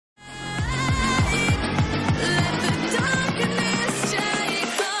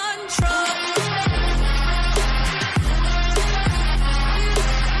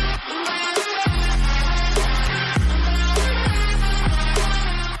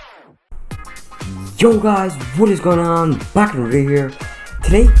Yo guys, what is going on? Back in Ray here.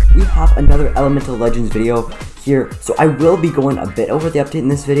 Today we have another Elemental Legends video here. So I will be going a bit over the update in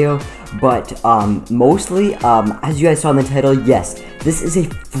this video, but mostly as you guys saw in the title, yes, this is a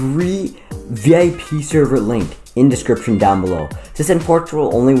free VIP server link in description down below. This unfortunately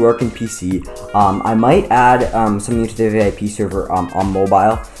will only work in PC. I might add something to the VIP server on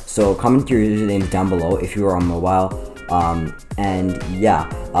mobile. So comment your usernames down below if you are on mobile. And yeah,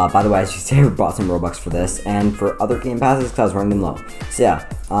 by the way, as you say, I bought some Robux for this and for other game passes because I was running them low. So yeah,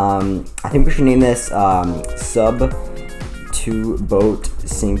 I think we should name this sub to boat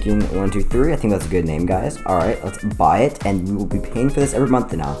sinking 123. I think that's a good name, guys. All right, let's buy it, and we will be paying for this every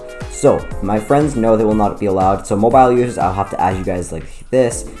month now. So my friends know they will not be allowed. So mobile users, I'll have to add you guys like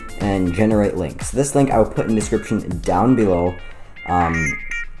this and generate links. This link I will put in the description down below.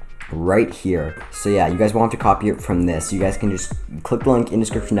 Right here. So yeah, you guys won't have to copy it from this. You guys can just click the link in the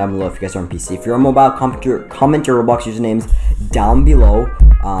description down below if you guys are on PC. If you're on mobile, comment your Roblox usernames down below,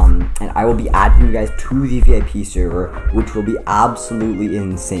 and I will be adding you guys to the VIP server, which will be absolutely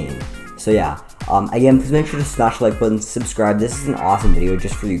insane. So yeah, again, please make sure to smash the like button, subscribe. This is an awesome video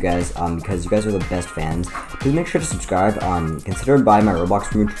just for you guys, because you guys are the best fans. Please make sure to subscribe. Consider buying my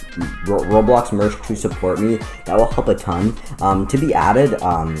Roblox merch to support me. That will help a ton. To be added,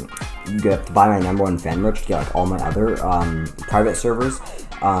 you have to buy my #1 fan merch to get like all my other private servers.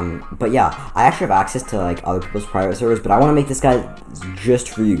 But yeah, I actually have access to like other people's private servers, but I want to make this guy just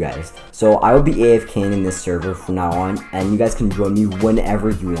for you guys. So I will be AFKing in this server from now on, and you guys can join me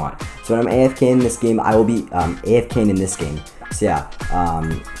whenever you want. So when I'm AFKing in this game, I will be AFKing in this game. So yeah,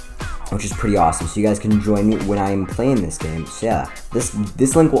 which is pretty awesome. So you guys can join me when I am playing this game. So yeah,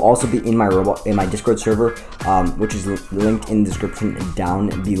 this link will also be in my Discord server, which is linked in the description down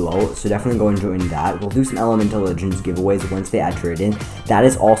below. So definitely go and join that. We'll do some Elemental Legends giveaways once they add trade in. That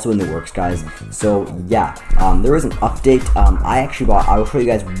is also in the works, guys. So yeah, there is an update. I will show you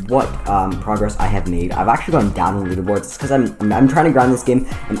guys what progress I have made. I've actually gone down on the leaderboards. It's because I'm trying to grind this game.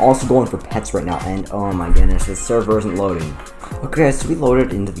 I'm also going for pets right now, and oh my goodness, the server isn't loading. Okay guys, so we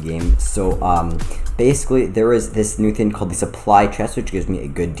loaded into the game. So basically there is this new thing called the supply chest, which gives me a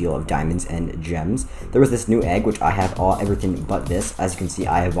good deal of diamonds and gems. There was this new egg, which I have everything but this. As you can see,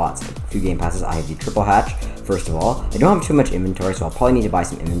 I have bought a few game passes. I have the triple hatch, first of all. I don't have too much inventory, so I'll probably need to buy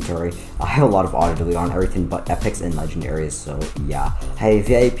some inventory. I have a lot of auto delete on everything but epics and legendaries, so yeah. I have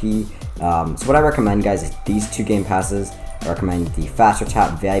VIP. So what I recommend, guys, is these two game passes. I recommend the faster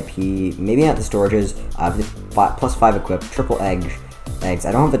tap VIP, maybe not the storages. I have the +5 equipped, triple eggs. I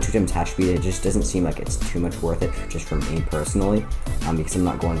don't have the 2 times hatch speed. It just doesn't seem like it's too much worth it, just for me personally, because I'm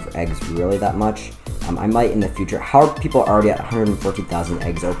not going for eggs really that much. I might in the future. How people are already at 140,000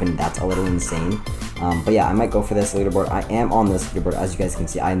 eggs open? That's a little insane. But yeah, I might go for this leaderboard. I am on this leaderboard, as you guys can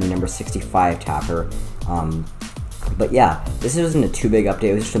see. I am the number 65 tapper. But yeah, this wasn't a too big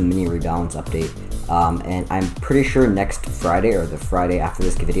update. It was just a mini rebalance update. And I'm pretty sure next Friday, or the Friday after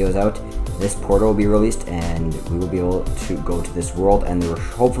this video is out, this portal will be released, and we will be able to go to this world, and there will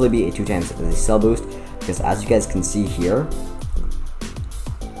hopefully be a 2 times the cell boost, because as you guys can see here,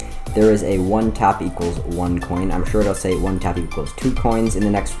 there is a 1 tap equals 1 coin. I'm sure it'll say 1 tap equals 2 coins in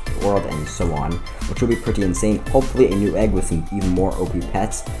the next world, and so on, which will be pretty insane. Hopefully a new egg with some even more OP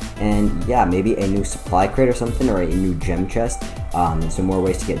pets, and yeah, maybe a new supply crate or something, or a new gem chest, some more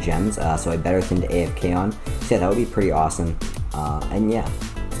ways to get gems, so a better thing to AFK on. So yeah, that would be pretty awesome. And yeah,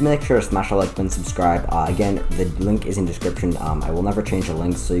 just make sure to smash the like button, subscribe. Again, the link is in description. I will never change the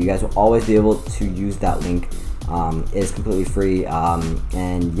links, so you guys will always be able to use that link. It is completely free,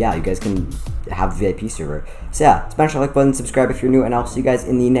 and yeah, you guys can have the VIP server. So yeah, smash the like button, subscribe if you're new, and I'll see you guys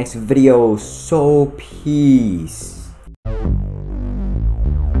in the next video. So peace.